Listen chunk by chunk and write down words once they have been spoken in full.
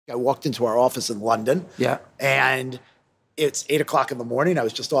I walked into our office in London. Yeah. And it's 8 o'clock in the morning. I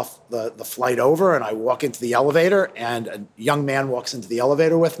was just off the flight over, and I walk into the elevator, and a young man walks into the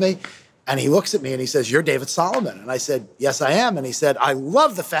elevator with me. And he looks at me and he says, "You're David Solomon." And I said, "Yes, I am." And he said, "I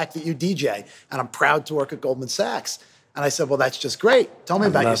love the fact that you DJ, and I'm proud to work at Goldman Sachs." And I said, "Well, that's just great. Tell me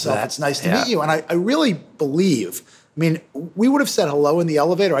about yourself. It's nice to meet you." And I really believe, I mean, we would have said hello in the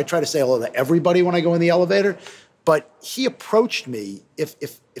elevator. I try to say hello to everybody when I go in the elevator. But he approached me.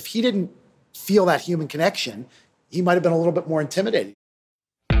 If he didn't feel that human connection, he might have been a little bit more intimidated.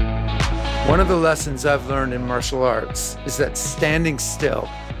 One of the lessons I've learned in martial arts is that standing still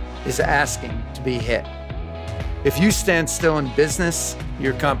is asking to be hit. If you stand still in business,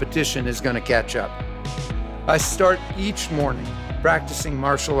 your competition is going to catch up. I start each morning practicing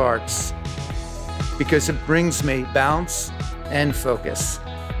martial arts because it brings me balance and focus.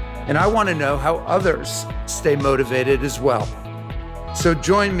 And I want to know how others stay motivated as well. So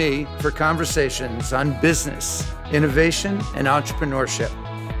join me for conversations on business, innovation, and entrepreneurship.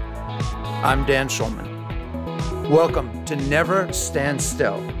 I'm Dan Schulman. Welcome to Never Stand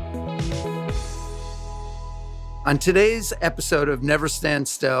Still. On today's episode of Never Stand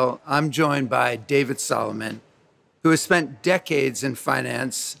Still, I'm joined by David Solomon, who has spent decades in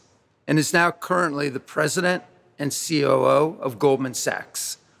finance and is now currently the president and COO of Goldman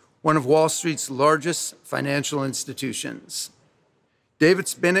Sachs, one of Wall Street's largest financial institutions.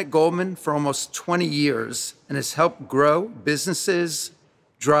 David's been at Goldman for almost 20 years and has helped grow businesses,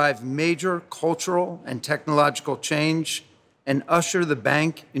 drive major cultural and technological change, and usher the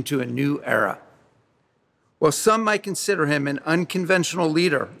bank into a new era. While some might consider him an unconventional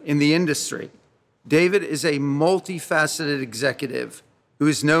leader in the industry, David is a multifaceted executive who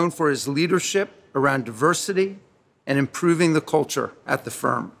is known for his leadership around diversity and improving the culture at the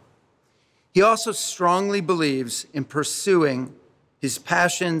firm. He also strongly believes in pursuing his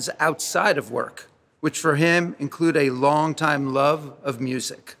passions outside of work, which for him include a longtime love of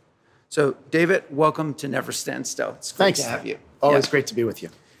music. So, David, welcome to Never Stand Still. It's great to have you. Always great to be with you.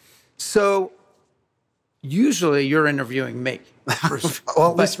 So, usually you're interviewing me.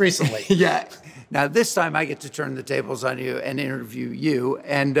 Well, at least recently. Yeah. Now, this time I get to turn the tables on you and interview you.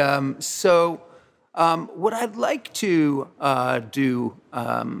 And what I'd like to do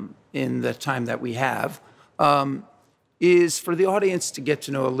in the time that we have is for the audience to get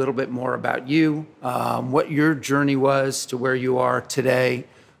to know a little bit more about you, what your journey was to where you are today,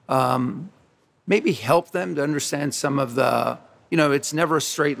 maybe help them to understand some of the, it's never a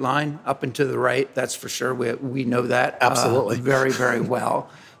straight line up and to the right, that's for sure. We know that absolutely very, very well.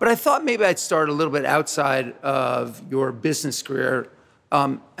 But I thought maybe I'd start a little bit outside of your business career.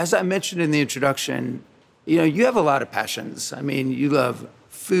 As I mentioned in the introduction, you have a lot of passions. I mean, you love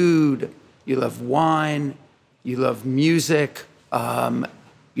food, you love wine, you love music.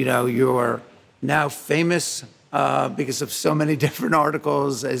 You're now famous because of so many different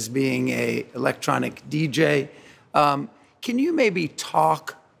articles as being an electronic DJ. Can you maybe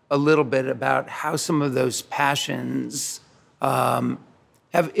talk a little bit about how some of those passions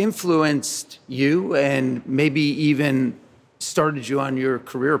have influenced you and maybe even started you on your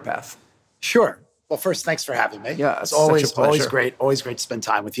career path? Sure. Well, first, thanks for having me. Yeah, it's always such a pleasure. Always great to spend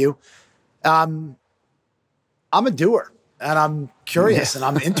time with you. I'm a doer, and I'm curious, and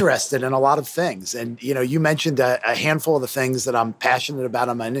I'm interested in a lot of things. And you mentioned a handful of the things that I'm passionate about,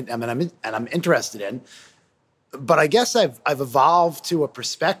 and I'm interested in. But I guess I've evolved to a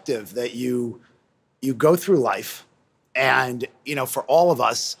perspective that you go through life, and for all of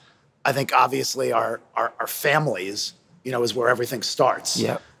us, I think obviously our families, is where everything starts.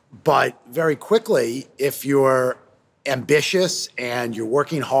 Yeah. But very quickly, if you're ambitious and you're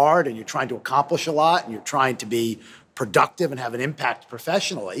working hard and you're trying to accomplish a lot and you're trying to be productive and have an impact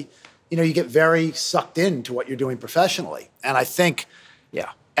professionally, you get very sucked into what you're doing professionally. And I think,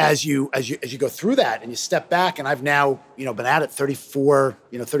 as you go through that and you step back, and I've now, been at it 34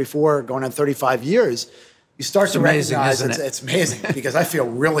 going on 35 years, you start to recognize it's amazing because I feel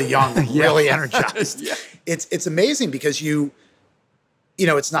really young, really energized. Yeah. It's amazing because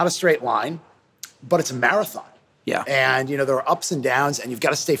it's not a straight line, but it's a marathon. Yeah. And, there are ups and downs, and you've got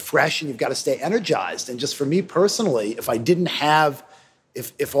to stay fresh and you've got to stay energized. And just for me personally, if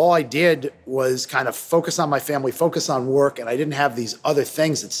all I did was kind of focus on my family, focus on work, and I didn't have these other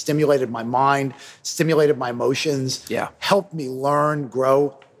things that stimulated my mind, stimulated my emotions, helped me learn,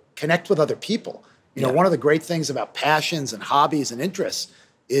 grow, connect with other people. One of the great things about passions and hobbies and interests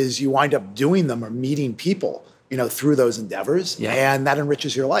is you wind up doing them or meeting people, through those endeavors, and that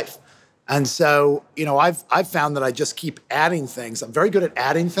enriches your life. And so, I've found that I just keep adding things. I'm very good at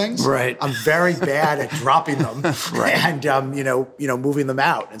adding things. Right. I'm very bad at dropping them Right. and, moving them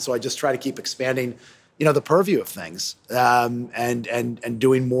out. And so I just try to keep expanding, the purview of things and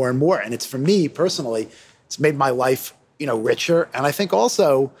doing more and more. And it's, for me personally, it's made my life, richer. And I think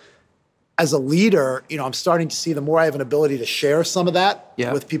also as a leader, I'm starting to see the more I have an ability to share some of that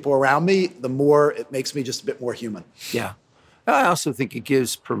with people around me, the more it makes me just a bit more human. Yeah. I also think it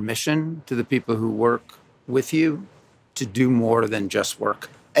gives permission to the people who work with you to do more than just work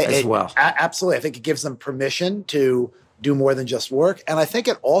as well. Absolutely. I think it gives them permission to do more than just work. And I think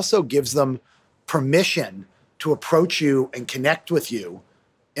it also gives them permission to approach you and connect with you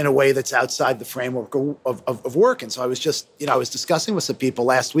in a way that's outside the framework of work. And so I was just, I was discussing with some people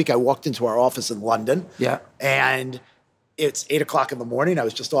last week. I walked into our office in London. Yeah. And it's 8 o'clock in the morning. I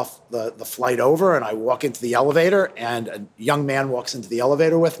was just off the flight over, and I walk into the elevator, and a young man walks into the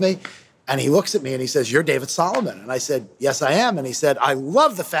elevator with me. And he looks at me and he says, "You're David Solomon." And I said, "Yes, I am." And he said, "I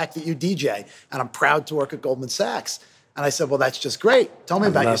love the fact that you DJ, and I'm proud to work at Goldman Sachs." And I said, "Well, that's just great. Tell me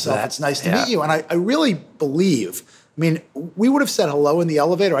about yourself. It's nice to meet you." And I really believe, we would have said hello in the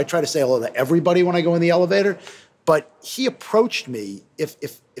elevator. I try to say hello to everybody when I go in the elevator. But he approached me.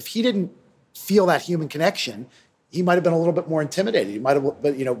 If he didn't feel that human connection, he might have been a little bit more intimidated. He might have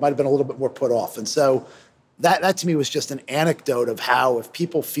been a little bit more put off. And so that to me was just an anecdote of how, if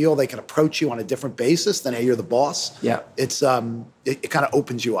people feel they can approach you on a different basis than, hey, you're the boss, it's it kind of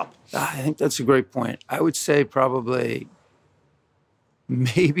opens you up. I think that's a great point. I would say probably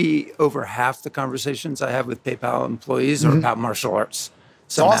maybe over half the conversations I have with PayPal employees are about martial arts.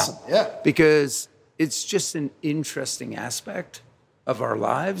 Somehow. It's awesome, yeah. Because it's just an interesting aspect of our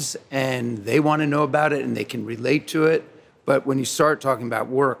lives, and they want to know about it and they can relate to it. But when you start talking about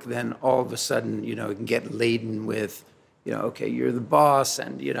work, then all of a sudden, it can get laden with, okay, you're the boss,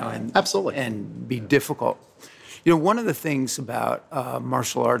 and, and absolutely, and be difficult. One of the things about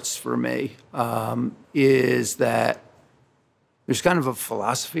martial arts for me is that there's kind of a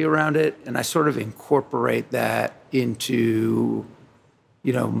philosophy around it, and I sort of incorporate that into,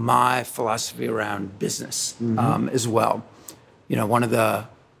 my philosophy around business as well. One of the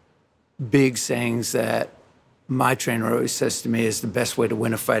big sayings that my trainer always says to me is the best way to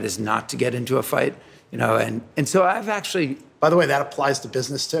win a fight is not to get into a fight, and so I've actually... By the way, that applies to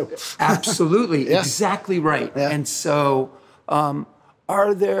business too. Absolutely, yeah. Exactly right. Yeah. And so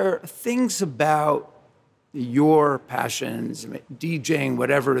are there things about your passions, DJing,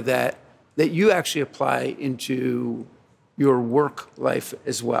 whatever, that you actually apply into your work life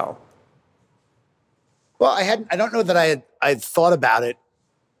as well? Well, I don't know that I had thought about it,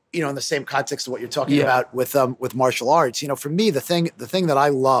 in the same context of what you're talking about with martial arts. For me, the thing that I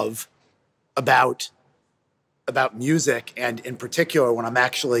love about music, and in particular when I'm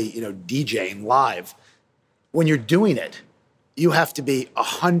actually, DJing live, when you're doing it, you have to be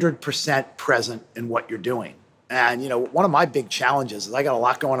 100% present in what you're doing. And, one of my big challenges is I got a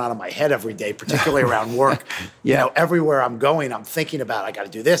lot going on in my head every day, particularly around work. Everywhere I'm going, I'm thinking about, I got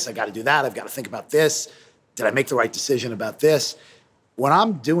to do this, I got to do that, I've got to think about this. Did I make the right decision about this? When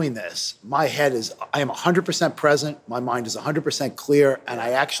I'm doing this, I am 100% present, my mind is 100% clear, and I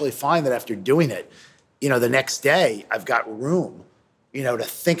actually find that after doing it, the next day, I've got room, to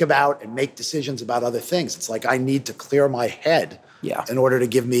think about and make decisions about other things. It's like I need to clear my head in order to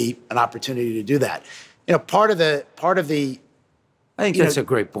give me an opportunity to do that. Part of the. I think that's a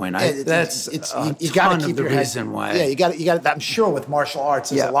great point. That's you got to keep the your reason head, why. Yeah, you got. I'm sure with martial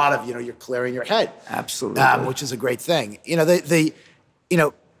arts, there's a lot of you're clearing your head. Absolutely, which is a great thing. Being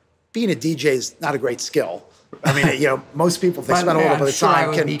a DJ is not a great skill. Most people, if they spend a little bit of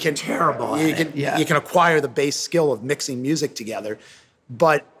time, can terrible. You can acquire the base skill of mixing music together.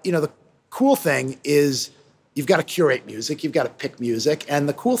 But the cool thing is you've got to curate music, you've got to pick music, and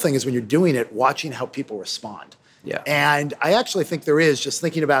the cool thing is when you're doing it, watching how people respond. Yeah. And I actually think there is, just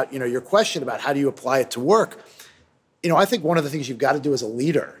thinking about your question about how do you apply it to work. I think one of the things you've got to do as a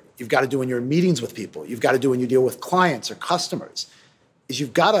leader, you've got to do in your meetings with people, you've got to do when you deal with clients or customers, is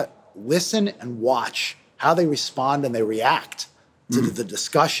you've got to listen and watch how they respond and they react to the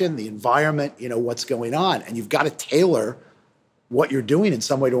discussion, the environment, what's going on. And you've got to tailor what you're doing in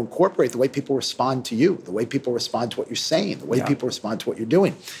some way to incorporate the way people respond to you, the way people respond to what you're saying, the way people respond to what you're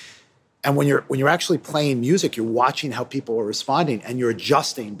doing. And when you're actually playing music, you're watching how people are responding and you're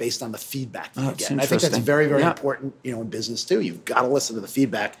adjusting based on the feedback that you get. And I think that's very, very important, in business too. You've got to listen to the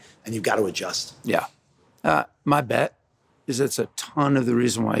feedback and you've got to adjust. Yeah. My bet is that's a ton of the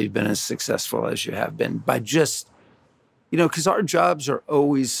reason why you've been as successful as you have been, by just, because our jobs are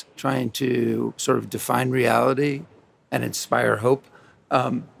always trying to sort of define reality and inspire hope.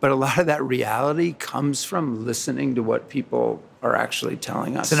 But a lot of that reality comes from listening to what people are actually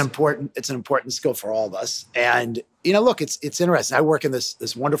telling us. It's an important skill for all of us. And, look, it's interesting. I work in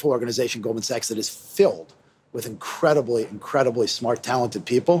this wonderful organization, Goldman Sachs, that is filled with incredibly, incredibly smart, talented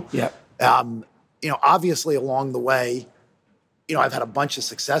people. Yeah. Obviously along the way, I've had a bunch of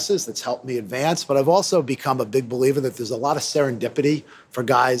successes that's helped me advance, but I've also become a big believer that there's a lot of serendipity for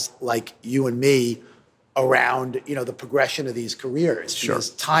guys like you and me around, the progression of these careers. Sure. Because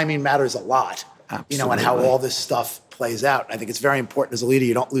timing matters a lot, Absolutely. and how all this stuff plays out. And I think it's very important as a leader,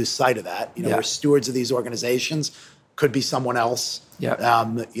 you don't lose sight of that. We're stewards of these organizations, could be someone else. Yeah.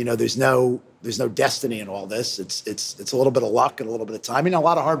 There's no destiny in all this. It's a little bit of luck and a little bit of timing and a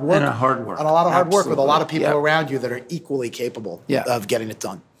lot of hard work. And a hard work. And a lot of hard work with a lot of Absolutely. people around you that are equally capable of getting it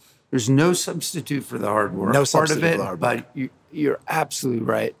done. There's no substitute for the hard work. No part substitute of it, for the hard work. But you're absolutely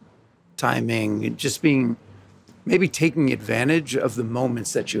right. Timing, just maybe taking advantage of the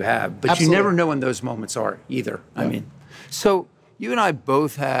moments that you have, but Absolutely. you never know when those moments are either. Yeah. I mean, so you and I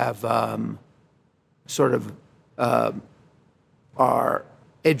both have our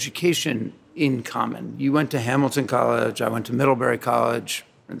education in common. You went to Hamilton College, I went to Middlebury College,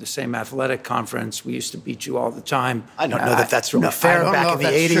 we're in the same athletic conference. We used to beat you all the time. I don't know that that's really fair. Back in the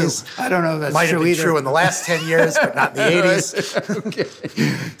 80s. I don't know if that's Might have true been either. true in the last 10 years, but not in the 80s. Okay.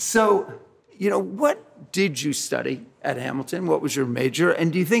 So, what did you study at Hamilton? What was your major?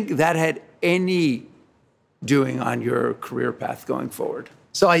 And do you think that had any doing on your career path going forward?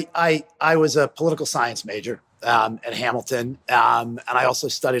 So I was a political science major at Hamilton, and I also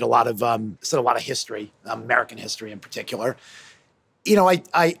studied a lot of history, American history in particular.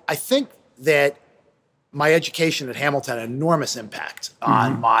 I think that my education at Hamilton had an enormous impact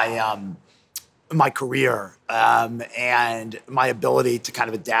on my career and my ability to kind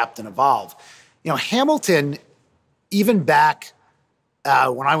of adapt and evolve. Hamilton, even back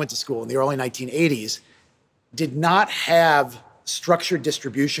when I went to school in the early 1980s, did not have structured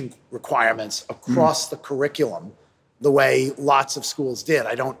distribution requirements across the curriculum the way lots of schools did.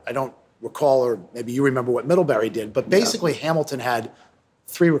 I don't recall, or maybe you remember what Middlebury did, but basically Hamilton had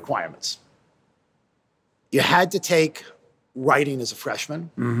 3 requirements. You had to take writing as a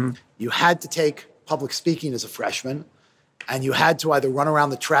freshman, you had to take public speaking as a freshman, and you had to either run around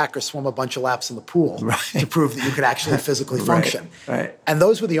the track or swim a bunch of laps in the pool to prove that you could actually physically function. Right. And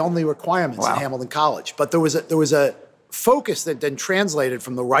those were the only requirements at Hamilton College. But there was a focus that then translated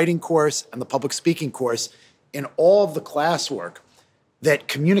from the writing course and the public speaking course in all of the classwork that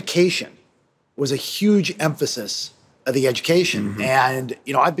communication was a huge emphasis of the education. And,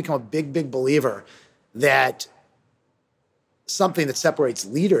 I've become a big, big believer that something that separates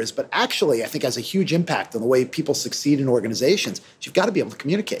leaders, but actually I think has a huge impact on the way people succeed in organizations, is you've got to be able to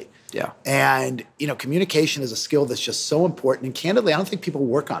communicate. Yeah. And, communication is a skill that's just so important. And candidly, I don't think people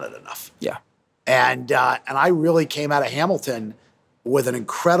work on it enough. Yeah. And I really came out of Hamilton with an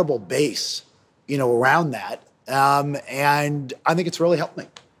incredible base, around that. And I think it's really helped me.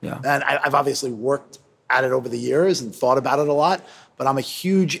 Yeah. And I've obviously worked at it over the years and thought about it a lot, but I'm a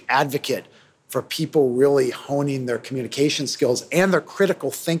huge advocate for people really honing their communication skills and their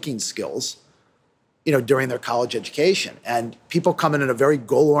critical thinking skills, during their college education. And people come in a very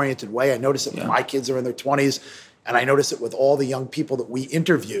goal-oriented way. I notice it when my kids are in their 20s, and I notice it with all the young people that we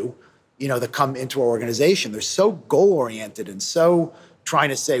interview, that come into our organization. They're so goal-oriented and so trying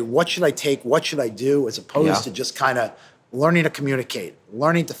to say, what should I take? What should I do? As opposed to just kind of learning to communicate,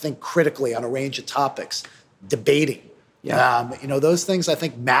 learning to think critically on a range of topics, debating. Yeah. Those things I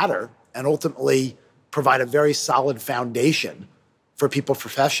think matter and ultimately provide a very solid foundation for people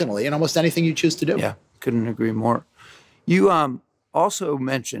professionally in almost anything you choose to do. Yeah, couldn't agree more. You also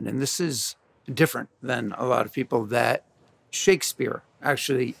mentioned, and this is different than a lot of people, that Shakespeare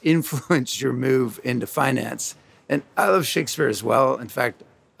actually influenced your move into finance. And I love Shakespeare as well. In fact,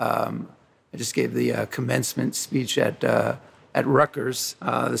 I just gave the commencement speech at Rutgers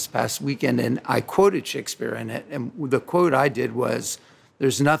this past weekend, and I quoted Shakespeare in it. And the quote I did was,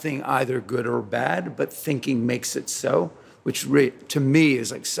 "There's nothing either good or bad, but thinking makes it so," which to me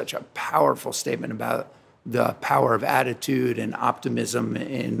is like such a powerful statement about the power of attitude and optimism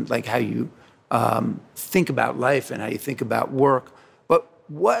in like how you think about life and how you think about work. But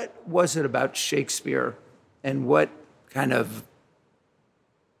what was it about Shakespeare, and what kind of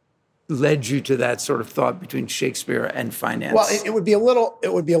led you to that sort of thought between Shakespeare and finance? Well, it would be a little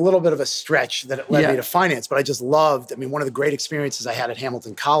bit of a stretch that it led me to finance, but I just loved. I mean, one of the great experiences I had at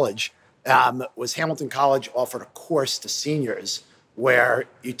Hamilton College was Hamilton College offered a course to seniors where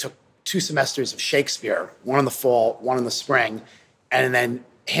you took 2 semesters of Shakespeare, one in the fall, one in the spring, and then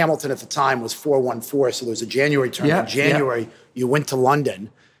Hamilton at the time was 414, so there was a January term. In January, you went to London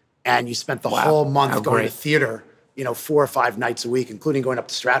and you spent the whole month going to theater, 4 or 5 nights a week, including going up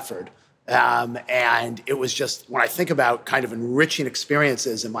to Stratford. And it was just, when I think about kind of enriching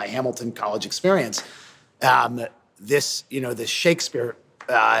experiences in my Hamilton College experience, this Shakespeare,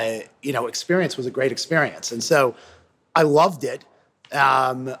 experience was a great experience. And so I loved it.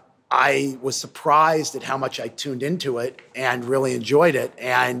 I was surprised at how much I tuned into it and really enjoyed it.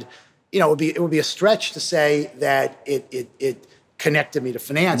 And, it would be a stretch to say that it connected me to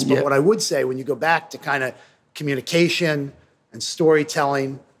finance. But what I would say, when you go back to kind of communication and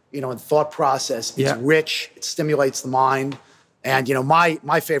storytelling, and thought process, it's rich, it stimulates the mind. And,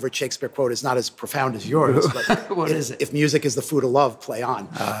 my favorite Shakespeare quote is not as profound as yours, but what is it? If music is the food of love, play on.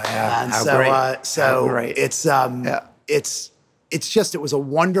 And How great. It was a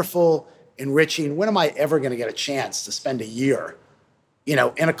wonderful, enriching. When am I ever going to get a chance to spend a year, in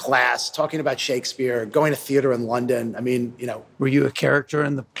a class talking about Shakespeare, going to theater in London? I mean, Were you a character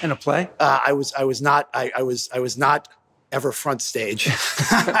in a play? I was not ever front stage.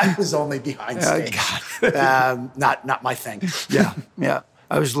 I was only behind stage. Not my thing. Yeah.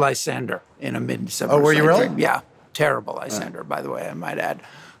 I was Lysander in a mid-December. Oh, were you really? Yeah. Terrible Lysander, by the way, I might add.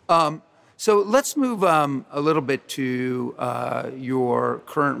 So let's move a little bit to your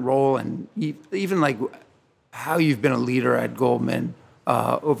current role and even like how you've been a leader at Goldman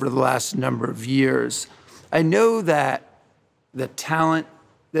over the last number of years. I know that the talent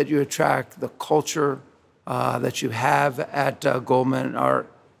that you attract, the culture that you have at Goldman are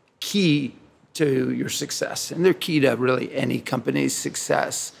key to your success, and they're key to really any company's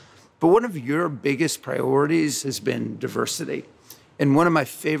success. But one of your biggest priorities has been diversity. And one of my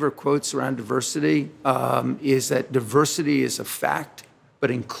favorite quotes around diversity is that diversity is a fact,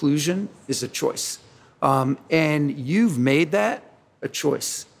 but inclusion is a choice. And you've made that a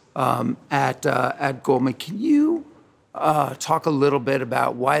choice at Goldman. Can you talk a little bit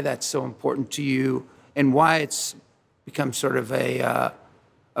about why that's so important to you and why it's become sort of a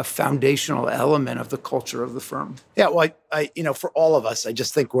foundational element of the culture of the firm? Yeah, well, I for all of us, I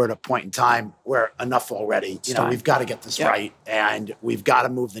just think we're at a point in time where enough already. We've got to get this right, and we've got to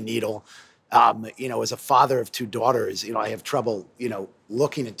move the needle. As a father of 2 daughters, I have trouble,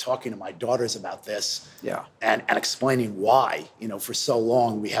 looking and talking to my daughters about this, and explaining why, for so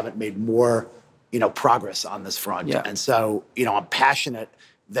long we haven't made more, progress on this front. And so, I'm passionate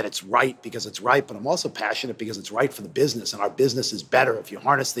that it's right because it's right, but I'm also passionate because it's right for the business, and our business is better if you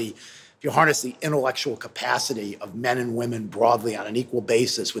harness the intellectual capacity of men and women broadly on an equal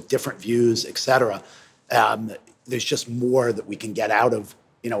basis with different views, et cetera. There's just more that we can get out of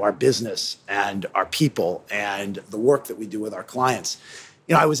our business and our people and the work that we do with our clients.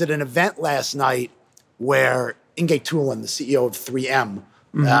 I was at an event last night where Inge Thulin, the CEO of 3M,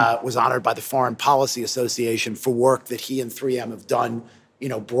 was honored by the Foreign Policy Association for work that he and 3M have done,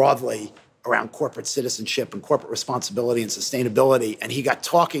 broadly around corporate citizenship and corporate responsibility and sustainability. And he got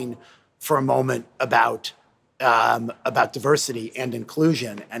talking for a moment about diversity and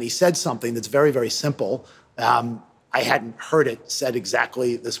inclusion. And he said something that's very, very simple. I hadn't heard it said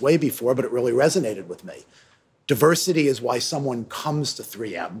exactly this way before, but it really resonated with me. Diversity is why someone comes to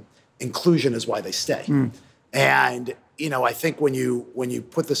 3M. Inclusion is why they stay. And, I think when you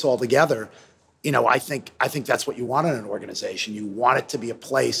put this all together, I think that's what you want in an organization. You want it to be a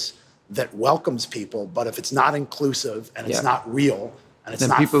place that welcomes people, but if it's not inclusive and it's not real and it's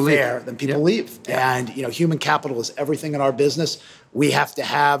not fair, then people leave. And, human capital is everything in our business. We have to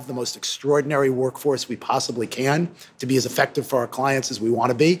have the most extraordinary workforce we possibly can to be as effective for our clients as we want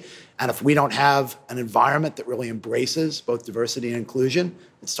to be. And if we don't have an environment that really embraces both diversity and inclusion,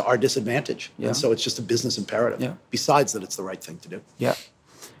 it's to our disadvantage. And so it's just a business imperative, besides that it's the right thing to do. Yeah.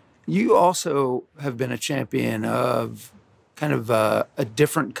 You also have been a champion of kind of a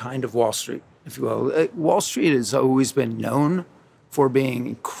different kind of Wall Street, if you will. Wall Street has always been known for being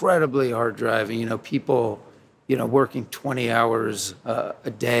incredibly hard driving, people, working 20 hours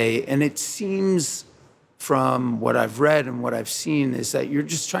a day. And it seems from what I've read and what I've seen is that you're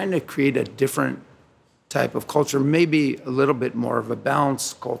just trying to create a different type of culture, maybe a little bit more of a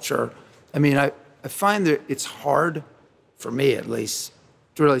balanced culture. I mean, I find that it's hard, for me at least,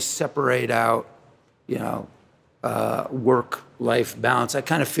 to really separate out, work-life balance. I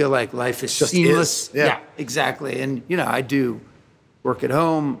kind of feel like life is just seamless. Yeah, exactly. And, I do work at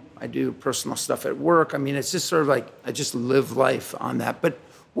home. I do personal stuff at work. I mean, it's just sort of like I just live life on that. But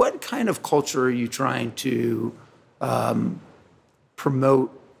what kind of culture are you trying to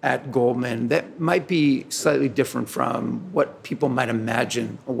promote at Goldman that might be slightly different from what people might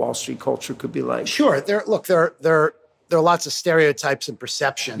imagine a Wall Street culture could be like? Sure. There are lots of stereotypes and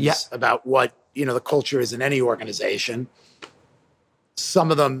perceptions about what the culture is in any organization.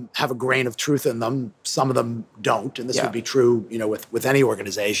 Some of them have a grain of truth in them. Some of them don't. And this would be true, with any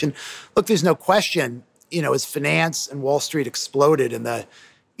organization. Look, there's no question, as finance and Wall Street exploded in the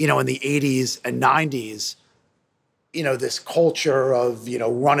 80s and 90s, this culture of,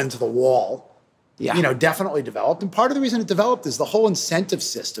 run into the wall, definitely developed. And part of the reason it developed is the whole incentive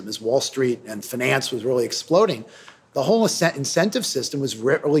system, as Wall Street and finance was really exploding. The whole incentive system was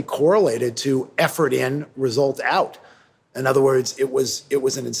really correlated to effort in, result out. In other words, it was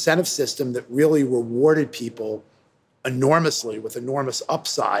an incentive system that really rewarded people enormously with enormous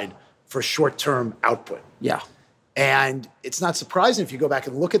upside for short-term output. Yeah. And it's not surprising if you go back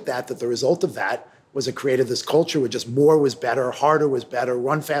and look at that the result of that was it created this culture where just more was better, harder was better,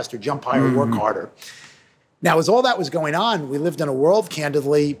 run faster, jump higher, work harder. Now, as all that was going on, we lived in a world,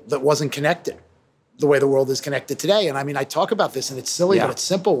 candidly, that wasn't connected the way the world is connected today. And I mean, I talk about this and it's silly, but it's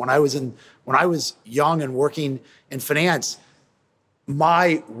simple. When I was young and working in finance,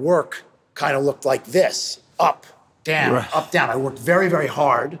 my work kind of looked like this: up, down, up, down. I worked very, very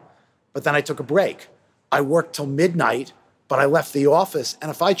hard, but then I took a break. I worked till midnight, but I left the office. And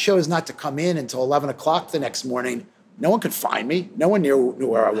if I chose not to come in until 11 o'clock the next morning, no one could find me. No one knew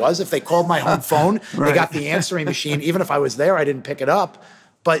where I was. If they called my home phone, they got the answering machine. Even if I was there, I didn't pick it up.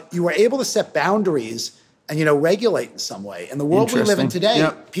 But you were able to set boundaries and, regulate in some way. In the world we live in today,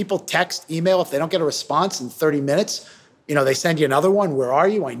 people text, email. If they don't get a response in 30 minutes, they send you another one. Where are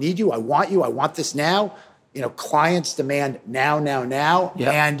you? I need you. I want this now. Clients demand now.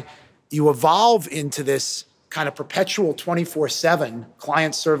 And you evolve into this kind of perpetual 24/7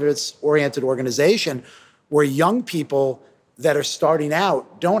 client service-oriented organization where young people that are starting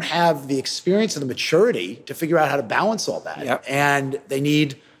out don't have the experience and the maturity to figure out how to balance all that. And they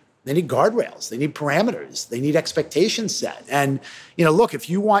need guardrails, they need parameters, they need expectations set. And, look, if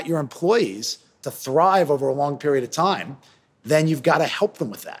you want your employees to thrive over a long period of time, then you've got to help them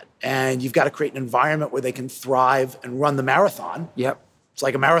with that. And you've got to create an environment where they can thrive and run the marathon. It's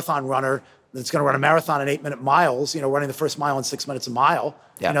like a marathon runner that's going to run a marathon in 8-minute miles, running the first mile in 6 minutes a mile.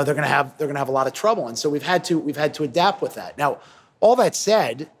 They're going to have a lot of trouble. And so we've had to adapt with that. Now, all that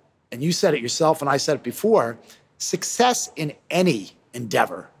said, and you said it yourself and I said it before, success in any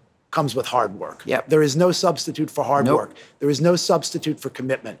endeavor comes with hard work. There is no substitute for hard work. There is no substitute for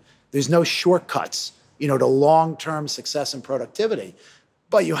commitment. There's no shortcuts, to long-term success and productivity.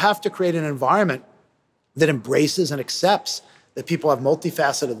 But you have to create an environment that embraces and accepts that people have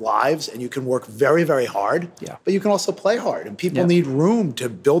multifaceted lives and you can work very, very hard, but you can also play hard. And people need room to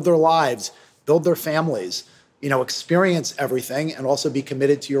build their lives, build their families, experience everything and also be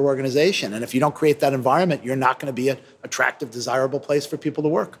committed to your organization. And if you don't create that environment, you're not going to be an attractive, desirable place for people to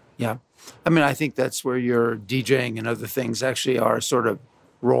work. I mean, I think that's where your DJing and other things actually are sort of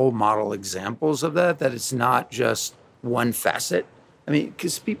role model examples of that it's not just one facet. I mean,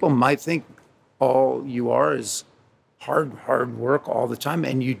 because people might think all you are is hard work all the time,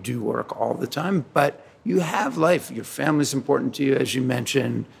 and you do work all the time, but you have life. Your family's important to you, as you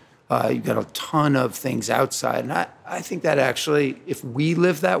mentioned. You've got a ton of things outside. And I think that actually, if we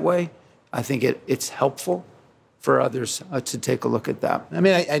live that way, I think it's helpful for others to take a look at that. I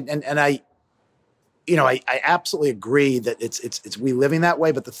mean, I absolutely agree that it's we living that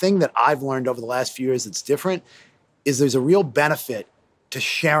way. But the thing that I've learned over the last few years that's different is there's a real benefit to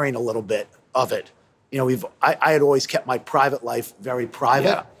sharing a little bit of it. I had always kept my private life very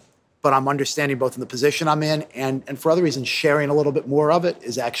private, but I'm understanding both in the position I'm in and for other reasons, sharing a little bit more of it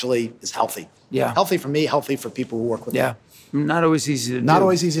is healthy. Healthy for me, healthy for people who work with me. Not always easy to do. Not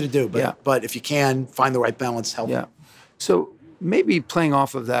always easy to do, but if you can find the right balance, healthy. So maybe playing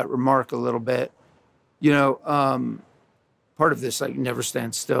off of that remark a little bit, part of this, like, never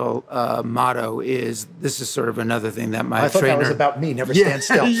stand still motto is, this is sort of another thing that my I thought trainer... that was about me, never stand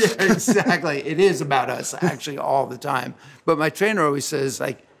still. Exactly. It is about us, actually, all the time. But my trainer always says,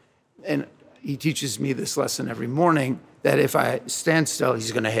 like, and he teaches me this lesson every morning, that if I stand still,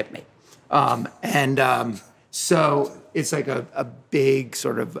 he's going to hit me. So it's like a big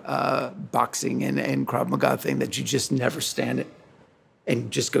sort of boxing and Krav Maga thing that you just never stand it and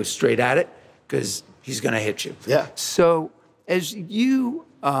just go straight at it because he's going to hit you. So as you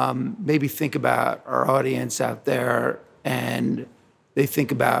maybe think about our audience out there and they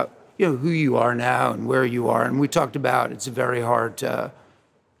think about, who you are now and where you are, and we talked about it's very hard to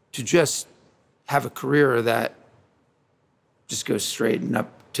just have a career that just goes straight and up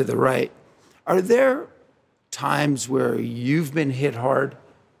to the right. Are there times where you've been hit hard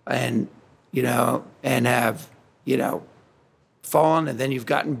and, and have, fallen and then you've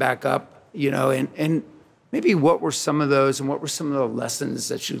gotten back up, and maybe what were some of those and what were some of the lessons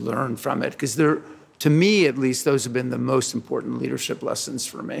that you learned from it? Because there are to me, at least, those have been the most important leadership lessons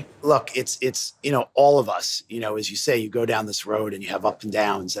for me. Look, it's all of us, as you say, you go down this road and you have ups and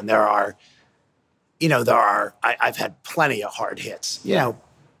downs, and I've had plenty of hard hits,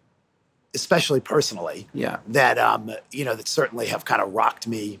 especially personally, that, that certainly have kind of rocked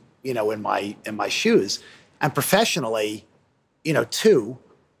me, in my shoes. And professionally, too,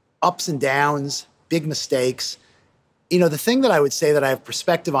 ups and downs, big mistakes. The thing that I would say that I have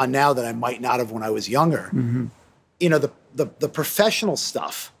perspective on now that I might not have when I was younger, the professional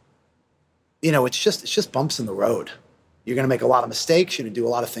stuff, it's just bumps in the road. You're going to make a lot of mistakes. You're going to do a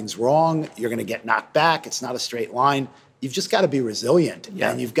lot of things wrong. You're going to get knocked back. It's not a straight line. You've just got to be resilient,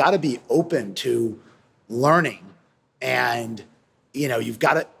 and you've got to be open to learning. And,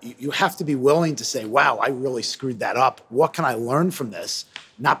 you have to be willing to say, wow, I really screwed that up. What can I learn from this?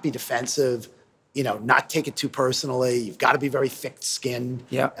 Not be defensive, not take it too personally. You've got to be very thick-skinned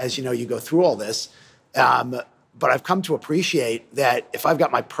as, you go through all this. But I've come to appreciate that if I've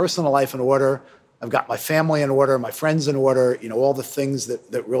got my personal life in order, I've got my family in order, my friends in order, all the things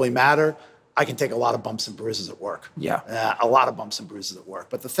that really matter, I can take a lot of bumps and bruises at work. A lot of bumps and bruises at work.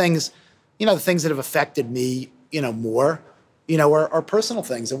 But the things that have affected me, more, are personal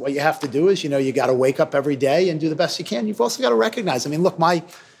things. And what you have to do is, you got to wake up every day and do the best you can. You've also got to recognize, look,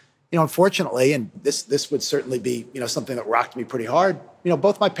 unfortunately, and this would certainly be, something that rocked me pretty hard.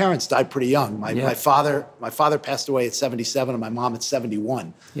 Both my parents died pretty young. My father passed away at 77 and my mom at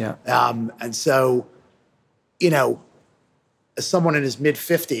 71. And so, as someone in his mid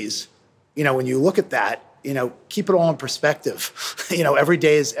 50s, when you look at that, keep it all in perspective. Every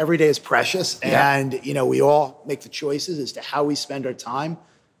day is precious, and we all make the choices as to how we spend our time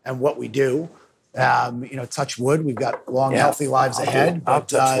and what we do. Touch wood, we've got long, healthy lives ahead. But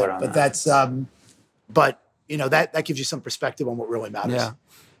that gives you some perspective on what really matters. Yeah,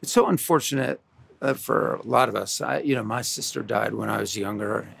 it's so unfortunate for a lot of us. My sister died when I was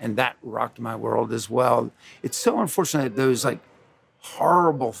younger, and that rocked my world as well. It's so unfortunate that those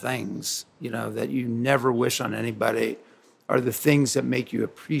horrible things, that you never wish on anybody, are the things that make you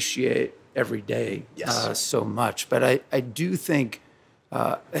appreciate every day so much. But I do think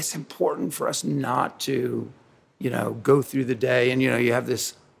it's important for us not to, go through the day and, you have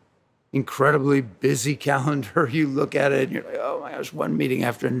this incredibly busy calendar. You look at it and you're like, oh my gosh, one meeting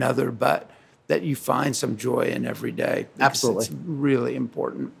after another, but that you find some joy in every day. Absolutely. It's really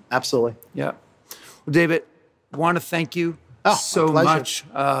important. Absolutely. Yeah. Well, David, I want to thank you so much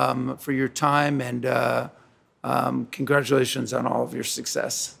for your time, and congratulations on all of your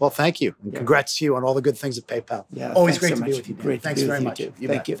success. Well, thank you. And congrats to you on all the good things at PayPal. Yeah, Always great to be with you. Great. Thanks very much.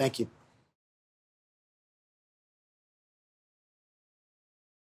 Thank you. Thank you.